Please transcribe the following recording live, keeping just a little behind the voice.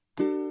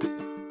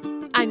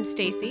I'm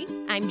Stacy.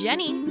 I'm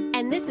Jenny.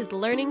 And this is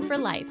Learning for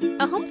Life,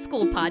 a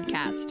homeschool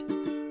podcast.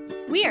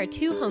 We are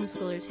two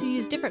homeschoolers who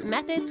use different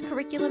methods,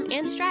 curriculum,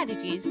 and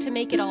strategies to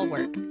make it all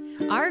work.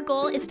 Our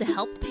goal is to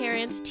help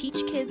parents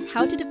teach kids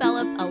how to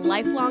develop a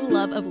lifelong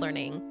love of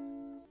learning.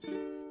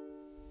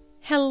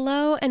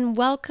 Hello and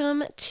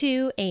welcome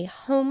to a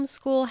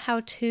homeschool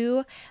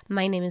how-to.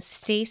 My name is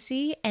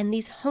Stacy, and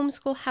these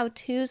homeschool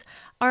how-tos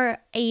are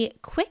a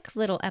quick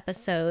little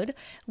episode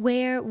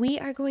where we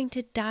are going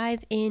to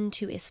dive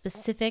into a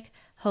specific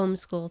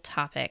homeschool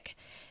topic.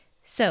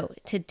 So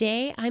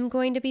today I'm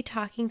going to be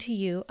talking to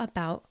you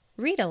about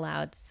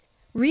read-alouds.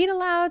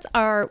 Read-alouds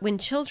are when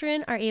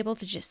children are able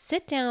to just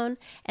sit down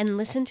and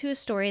listen to a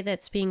story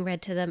that's being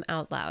read to them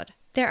out loud.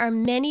 There are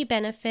many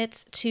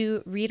benefits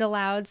to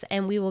read-alouds,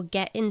 and we will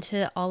get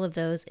into all of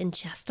those in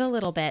just a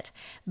little bit.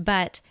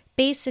 But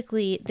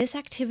basically, this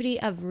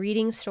activity of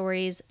reading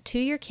stories to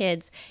your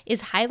kids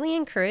is highly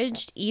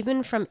encouraged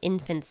even from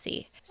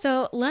infancy.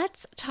 So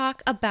let's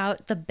talk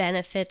about the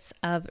benefits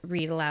of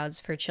read-alouds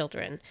for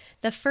children.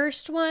 The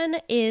first one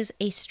is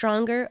a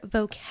stronger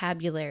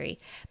vocabulary.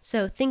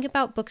 So think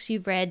about books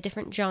you've read,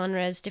 different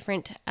genres,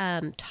 different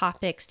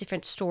topics,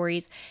 different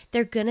stories.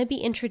 They're going to be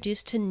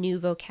introduced to new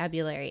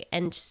vocabulary,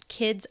 and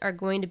kids are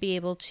going to be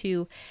able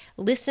to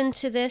listen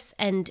to this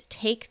and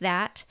take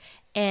that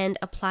and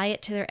apply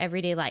it to their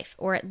everyday life,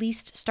 or at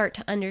least start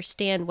to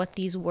understand what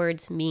these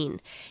words mean.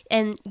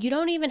 And you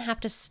don't even have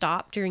to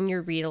stop during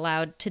your read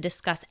aloud to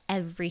discuss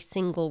every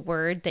single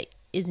word that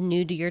is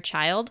new to your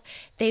child.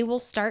 They will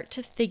start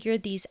to figure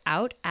these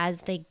out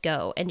as they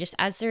go, and just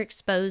as they're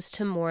exposed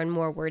to more and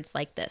more words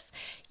like this.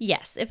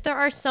 Yes, if there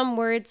are some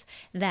words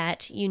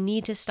that you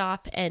need to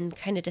stop and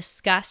kind of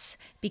discuss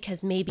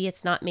because maybe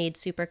it's not made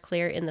super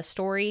clear in the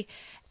story,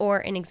 or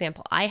an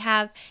example I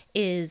have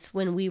is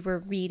when we were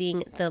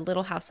reading the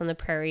Little House on the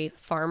Prairie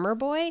Farmer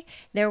Boy,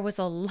 there was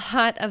a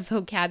lot of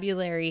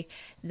vocabulary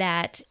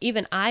that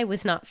even I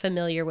was not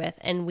familiar with,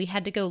 and we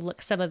had to go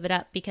look some of it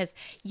up because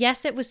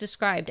yes, it was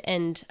described,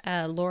 and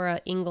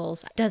Laura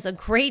Ingalls does a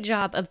great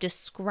job of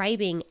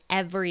describing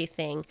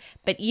everything,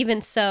 but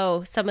even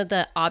so, some of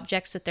the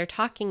objects that they're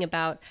talking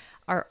about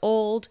are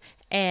old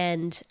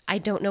and I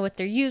don't know what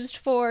they're used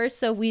for.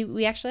 So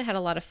we actually had a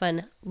lot of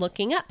fun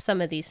looking up some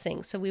of these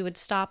things. So we would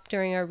stop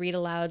during our read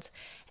alouds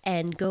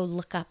and go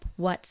look up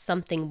what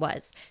something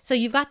was. So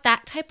you've got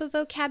that type of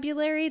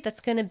vocabulary that's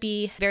going to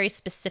be very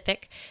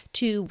specific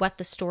to what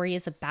the story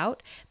is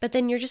about. But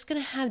then you're just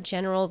going to have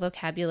general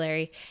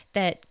vocabulary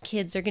that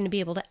kids are going to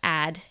be able to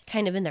add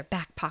kind of in their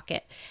back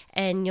pocket.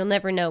 And you'll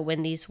never know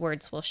when these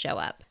words will show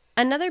up.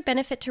 Another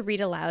benefit to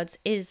read-alouds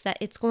is that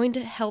it's going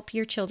to help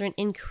your children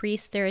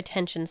increase their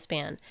attention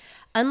span.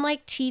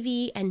 Unlike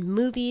TV and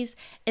movies,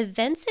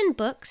 events in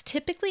books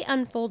typically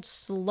unfold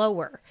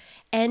slower,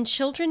 and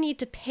children need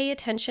to pay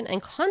attention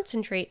and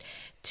concentrate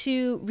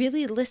to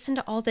really listen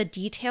to all the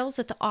details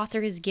that the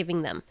author is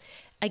giving them.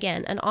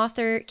 Again, an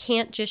author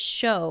can't just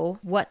show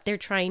what they're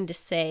trying to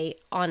say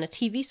on a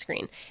TV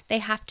screen. They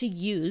have to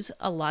use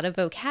a lot of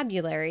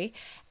vocabulary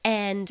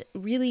and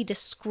really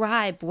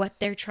describe what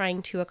they're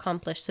trying to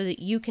accomplish so that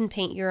you can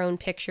paint your own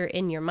picture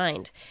in your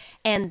mind.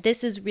 And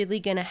this is really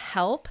going to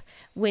help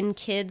when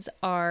kids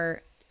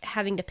are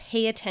having to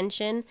pay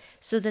attention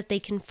so that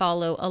they can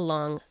follow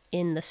along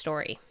in the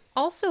story.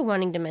 Also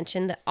wanting to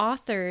mention that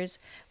authors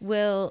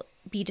will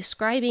be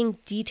describing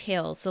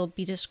details, they'll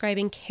be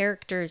describing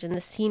characters and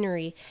the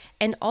scenery,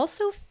 and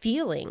also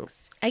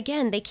feelings.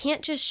 Again, they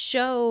can't just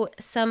show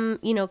some,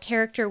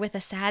 character with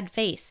a sad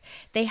face.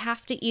 They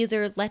have to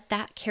either let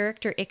that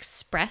character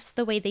express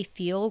the way they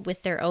feel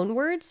with their own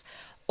words,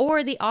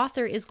 or the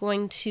author is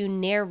going to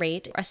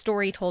narrate a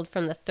story told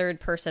from the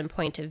third person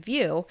point of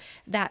view.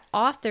 That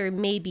author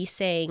may be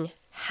saying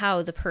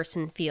how the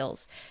person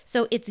feels.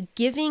 So it's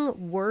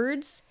giving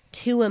words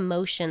to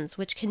emotions,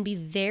 which can be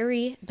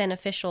very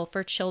beneficial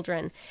for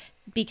children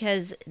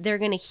because they're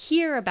going to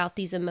hear about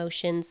these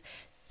emotions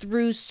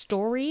through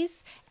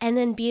stories and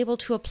then be able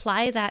to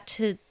apply that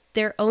to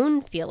their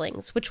own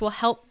feelings, which will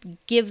help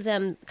give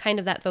them kind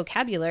of that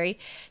vocabulary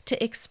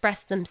to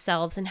express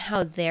themselves and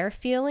how they're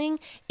feeling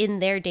in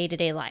their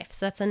day-to-day life.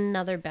 So that's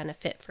another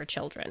benefit for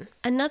children.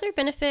 Another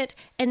benefit,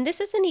 and this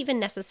isn't even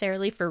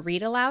necessarily for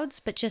read-alouds,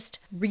 but just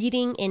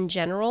reading in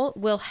general,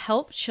 will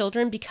help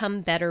children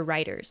become better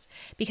writers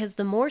because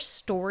the more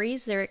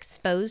stories they're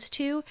exposed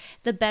to,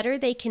 the better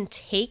they can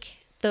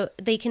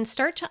they can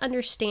start to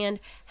understand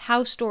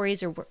how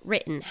stories are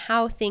written,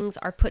 how things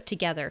are put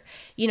together,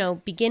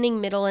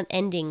 beginning, middle, and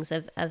endings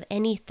of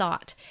any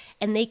thought.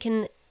 And they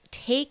can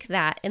take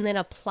that and then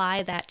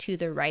apply that to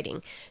their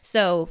writing.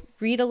 So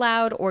read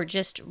aloud or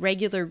just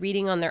regular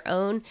reading on their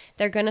own,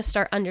 they're going to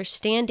start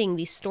understanding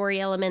these story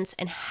elements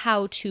and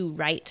how to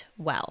write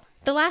well.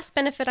 The last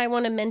benefit I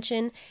want to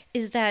mention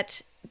is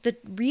that the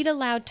read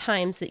aloud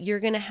times that you're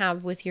going to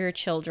have with your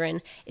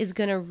children is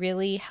going to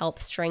really help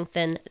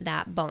strengthen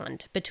that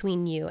bond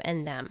between you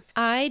and them.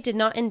 I did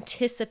not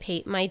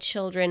anticipate my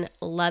children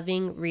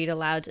loving read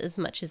alouds as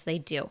much as they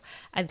do.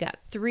 I've got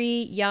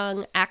 3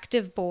 young,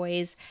 active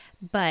boys,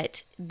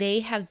 but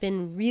they have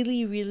been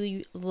really,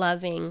 really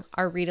loving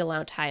our read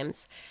aloud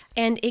times.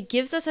 And it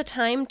gives us a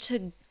time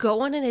to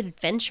go on an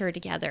adventure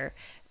together,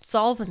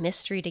 solve a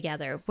mystery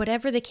together,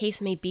 whatever the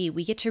case may be.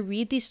 We get to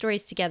read these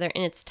stories together,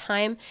 and it's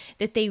time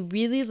that they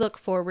really look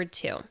forward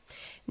to.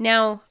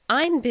 Now,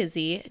 I'm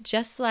busy,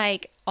 just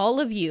like all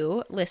of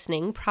you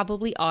listening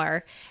probably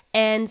are.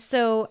 And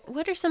so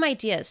what are some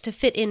ideas to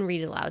fit in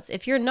read alouds?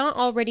 If you're not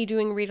already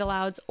doing read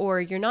alouds, or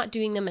you're not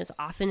doing them as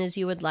often as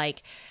you would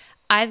like,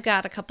 I've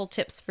got a couple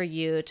tips for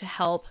you to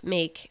help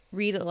make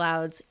read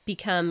alouds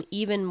become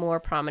even more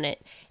prominent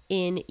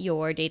in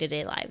your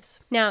day-to-day lives.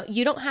 Now,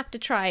 you don't have to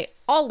try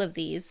all of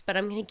these, but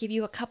I'm going to give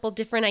you a couple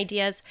different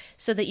ideas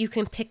so that you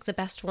can pick the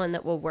best one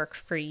that will work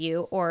for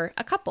you, or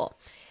a couple.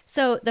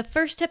 So the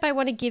first tip I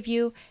want to give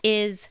you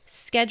is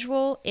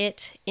schedule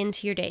it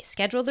into your day.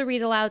 Schedule the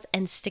read alouds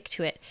and stick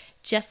to it,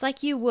 just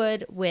like you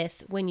would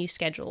with when you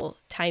schedule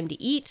time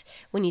to eat,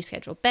 when you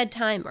schedule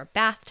bedtime or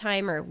bath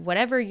time, or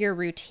whatever your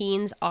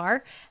routines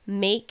are.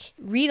 Make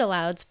read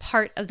alouds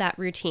part of that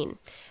routine.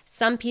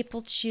 Some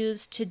people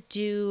choose to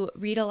do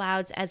read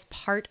alouds as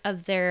part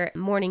of their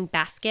morning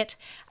basket.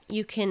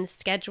 You can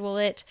schedule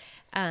it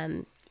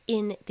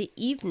in the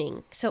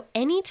evening. So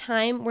any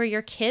time where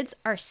your kids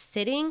are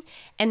sitting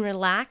and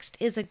relaxed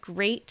is a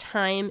great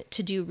time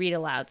to do read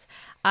alouds.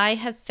 I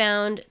have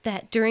found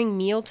that during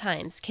meal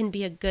times can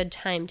be a good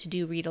time to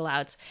do read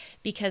alouds,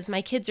 because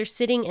my kids are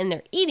sitting and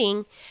they're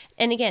eating.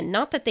 And again,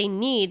 not that they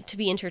need to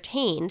be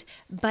entertained,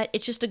 but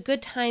it's just a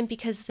good time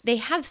because they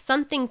have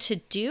something to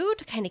do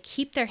to kind of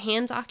keep their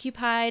hands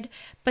occupied,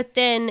 but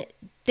then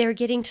they're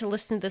getting to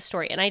listen to the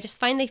story. And I just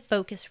find they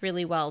focus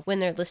really well when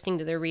they're listening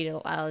to their read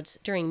alouds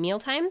during meal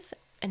times.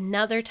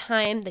 Another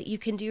time that you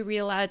can do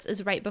read alouds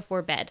is right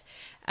before bed.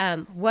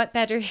 What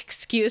better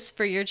excuse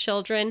for your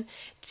children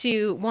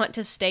to want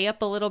to stay up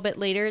a little bit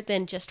later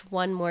than just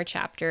one more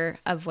chapter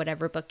of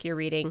whatever book you're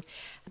reading?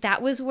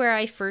 That was where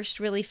I first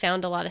really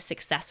found a lot of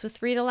success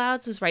with read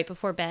alouds, was right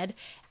before bed.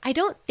 I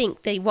don't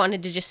think they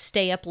wanted to just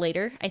stay up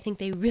later. I think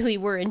they really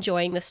were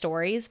enjoying the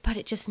stories, but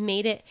it just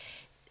made it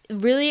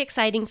really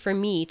exciting for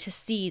me to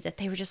see that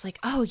they were just like,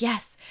 oh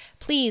yes,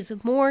 please,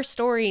 more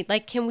story.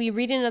 Like, can we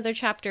read another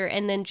chapter?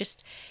 And then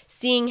just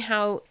seeing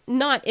how,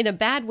 not in a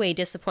bad way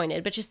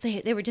disappointed, but just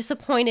they were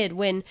disappointed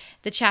when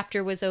the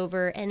chapter was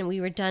over and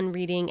we were done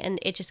reading, and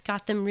it just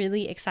got them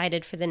really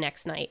excited for the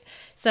next night.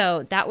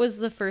 So that was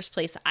the first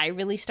place I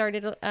really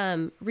started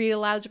read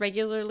alouds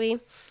regularly.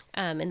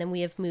 And then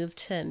we have moved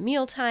to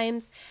meal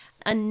times.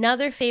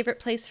 Another favorite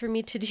place for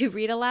me to do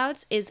read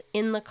alouds is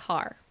in the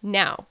car.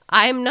 Now,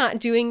 I'm not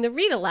doing the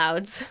read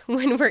alouds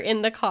when we're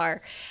in the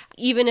car.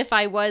 Even if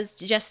I was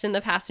just in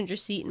the passenger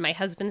seat and my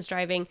husband's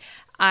driving,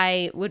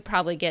 I would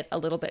probably get a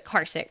little bit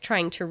car sick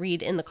trying to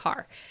read in the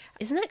car.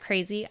 Isn't that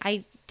crazy?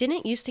 I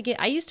used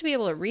to be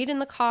able to read in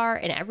the car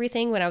and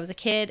everything when I was a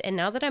kid. And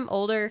now that I'm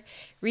older,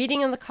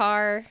 reading in the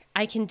car,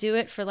 I can do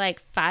it for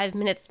like 5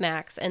 minutes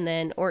max, and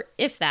then, or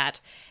if that,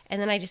 and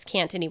then I just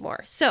can't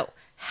anymore. So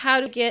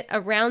how to get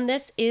around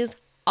this is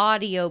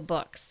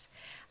audiobooks.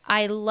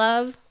 I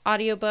love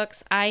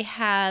audiobooks. I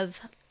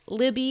have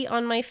Libby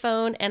on my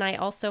phone, and I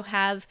also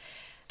have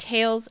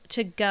Tales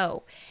to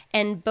Go.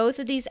 And both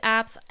of these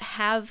apps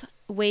have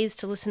ways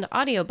to listen to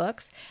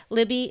audiobooks.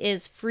 Libby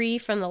is free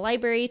from the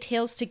library.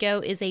 Tales to Go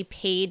is a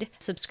paid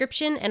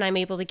subscription, and I'm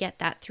able to get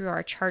that through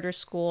our charter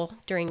school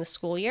during the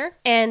school year.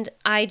 And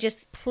I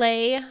just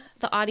play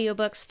the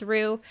audiobooks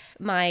through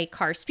my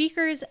car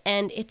speakers,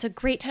 and it's a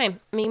great time.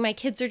 I mean, my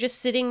kids are just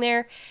sitting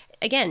there.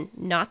 Again,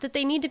 not that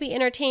they need to be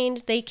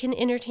entertained. They can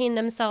entertain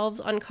themselves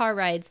on car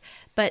rides,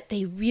 but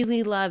they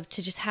really love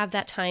to just have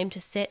that time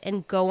to sit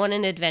and go on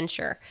an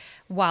adventure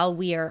while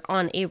we are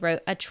on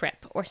a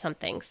trip or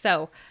something.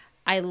 So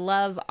I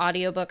love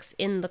audiobooks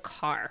in the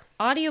car.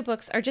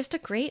 Audiobooks are just a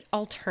great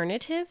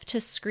alternative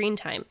to screen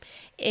time.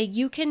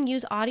 You can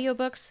use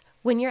audiobooks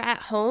when you're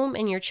at home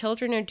and your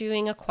children are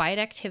doing a quiet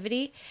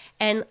activity,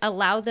 and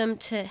allow them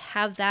to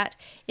have that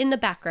in the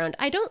background.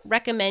 I don't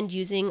recommend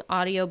using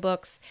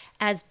audiobooks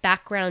as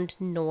background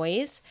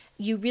noise.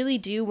 You really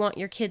do want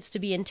your kids to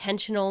be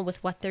intentional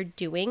with what they're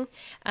doing,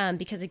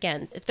 because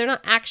again, if they're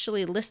not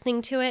actually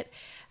listening to it,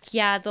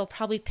 yeah, they'll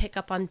probably pick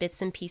up on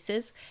bits and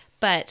pieces.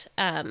 But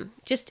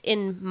just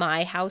in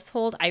my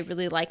household, I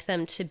really like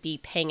them to be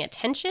paying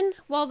attention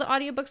while the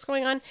audiobook's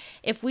going on.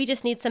 If we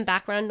just need some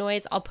background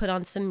noise, I'll put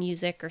on some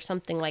music or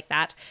something like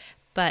that.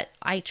 But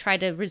I try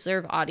to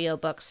reserve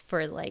audiobooks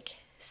for like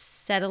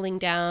settling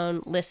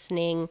down,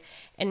 listening,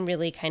 and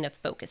really kind of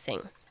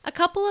focusing. A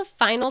couple of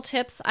final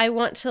tips I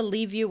want to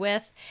leave you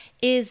with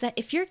is that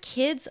if your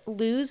kids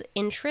lose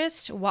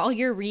interest while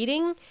you're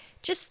reading,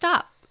 just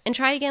stop. and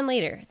try again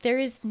later. There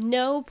is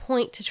no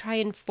point to try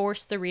and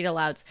force the read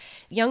alouds.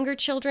 Younger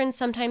children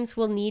sometimes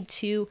will need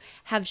to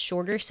have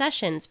shorter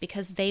sessions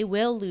because they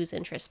will lose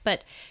interest.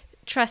 But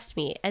trust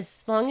me,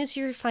 as long as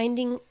you're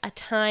finding a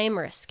time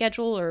or a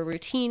schedule or a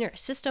routine or a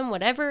system,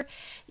 whatever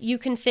you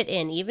can fit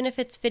in, even if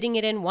it's fitting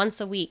it in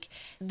once a week,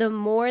 the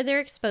more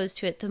they're exposed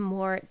to it, the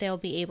more they'll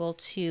be able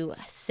to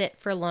sit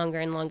for longer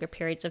and longer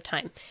periods of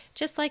time.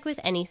 Just like with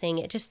anything,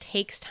 it just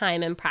takes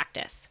time and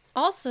practice.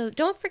 Also,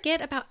 don't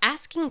forget about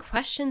asking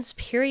questions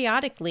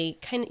periodically.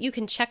 You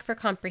can check for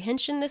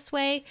comprehension this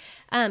way.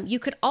 You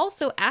could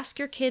also ask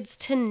your kids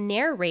to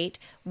narrate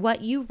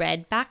what you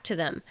read back to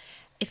them.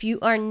 If you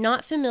are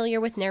not familiar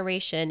with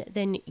narration,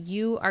 then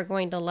you are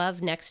going to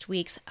love next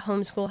week's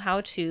homeschool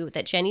how-to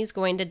that Jenny's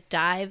going to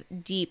dive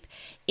deep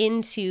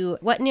into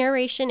what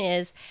narration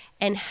is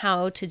and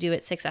how to do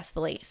it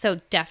successfully.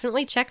 So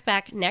definitely check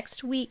back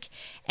next week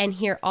and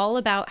hear all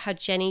about how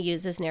Jenny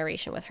uses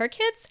narration with her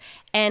kids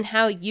and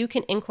how you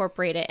can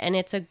incorporate it. And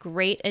it's a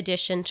great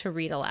addition to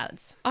read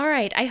alouds. All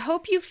right, I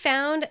hope you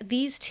found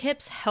these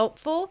tips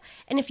helpful.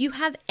 And if you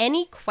have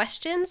any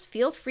questions,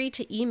 feel free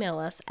to email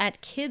us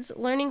at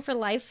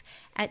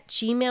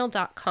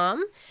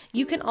kidslearningforlife@gmail.com.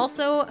 You can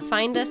also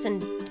find us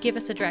and give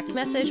us a direct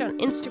message on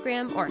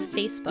Instagram or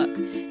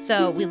Facebook.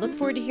 So we look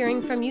forward to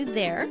hearing from you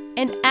there.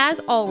 And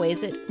as always,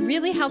 it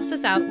really helps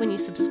us out when you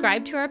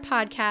subscribe to our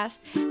podcast.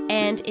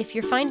 And if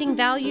you're finding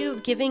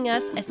value, giving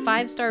us a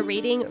 5-star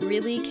rating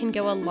really can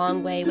go a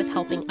long way with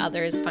helping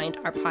others find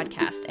our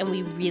podcast. And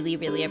we really,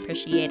 really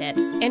appreciate it.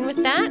 And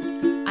with that,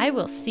 I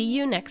will see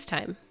you next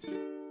time.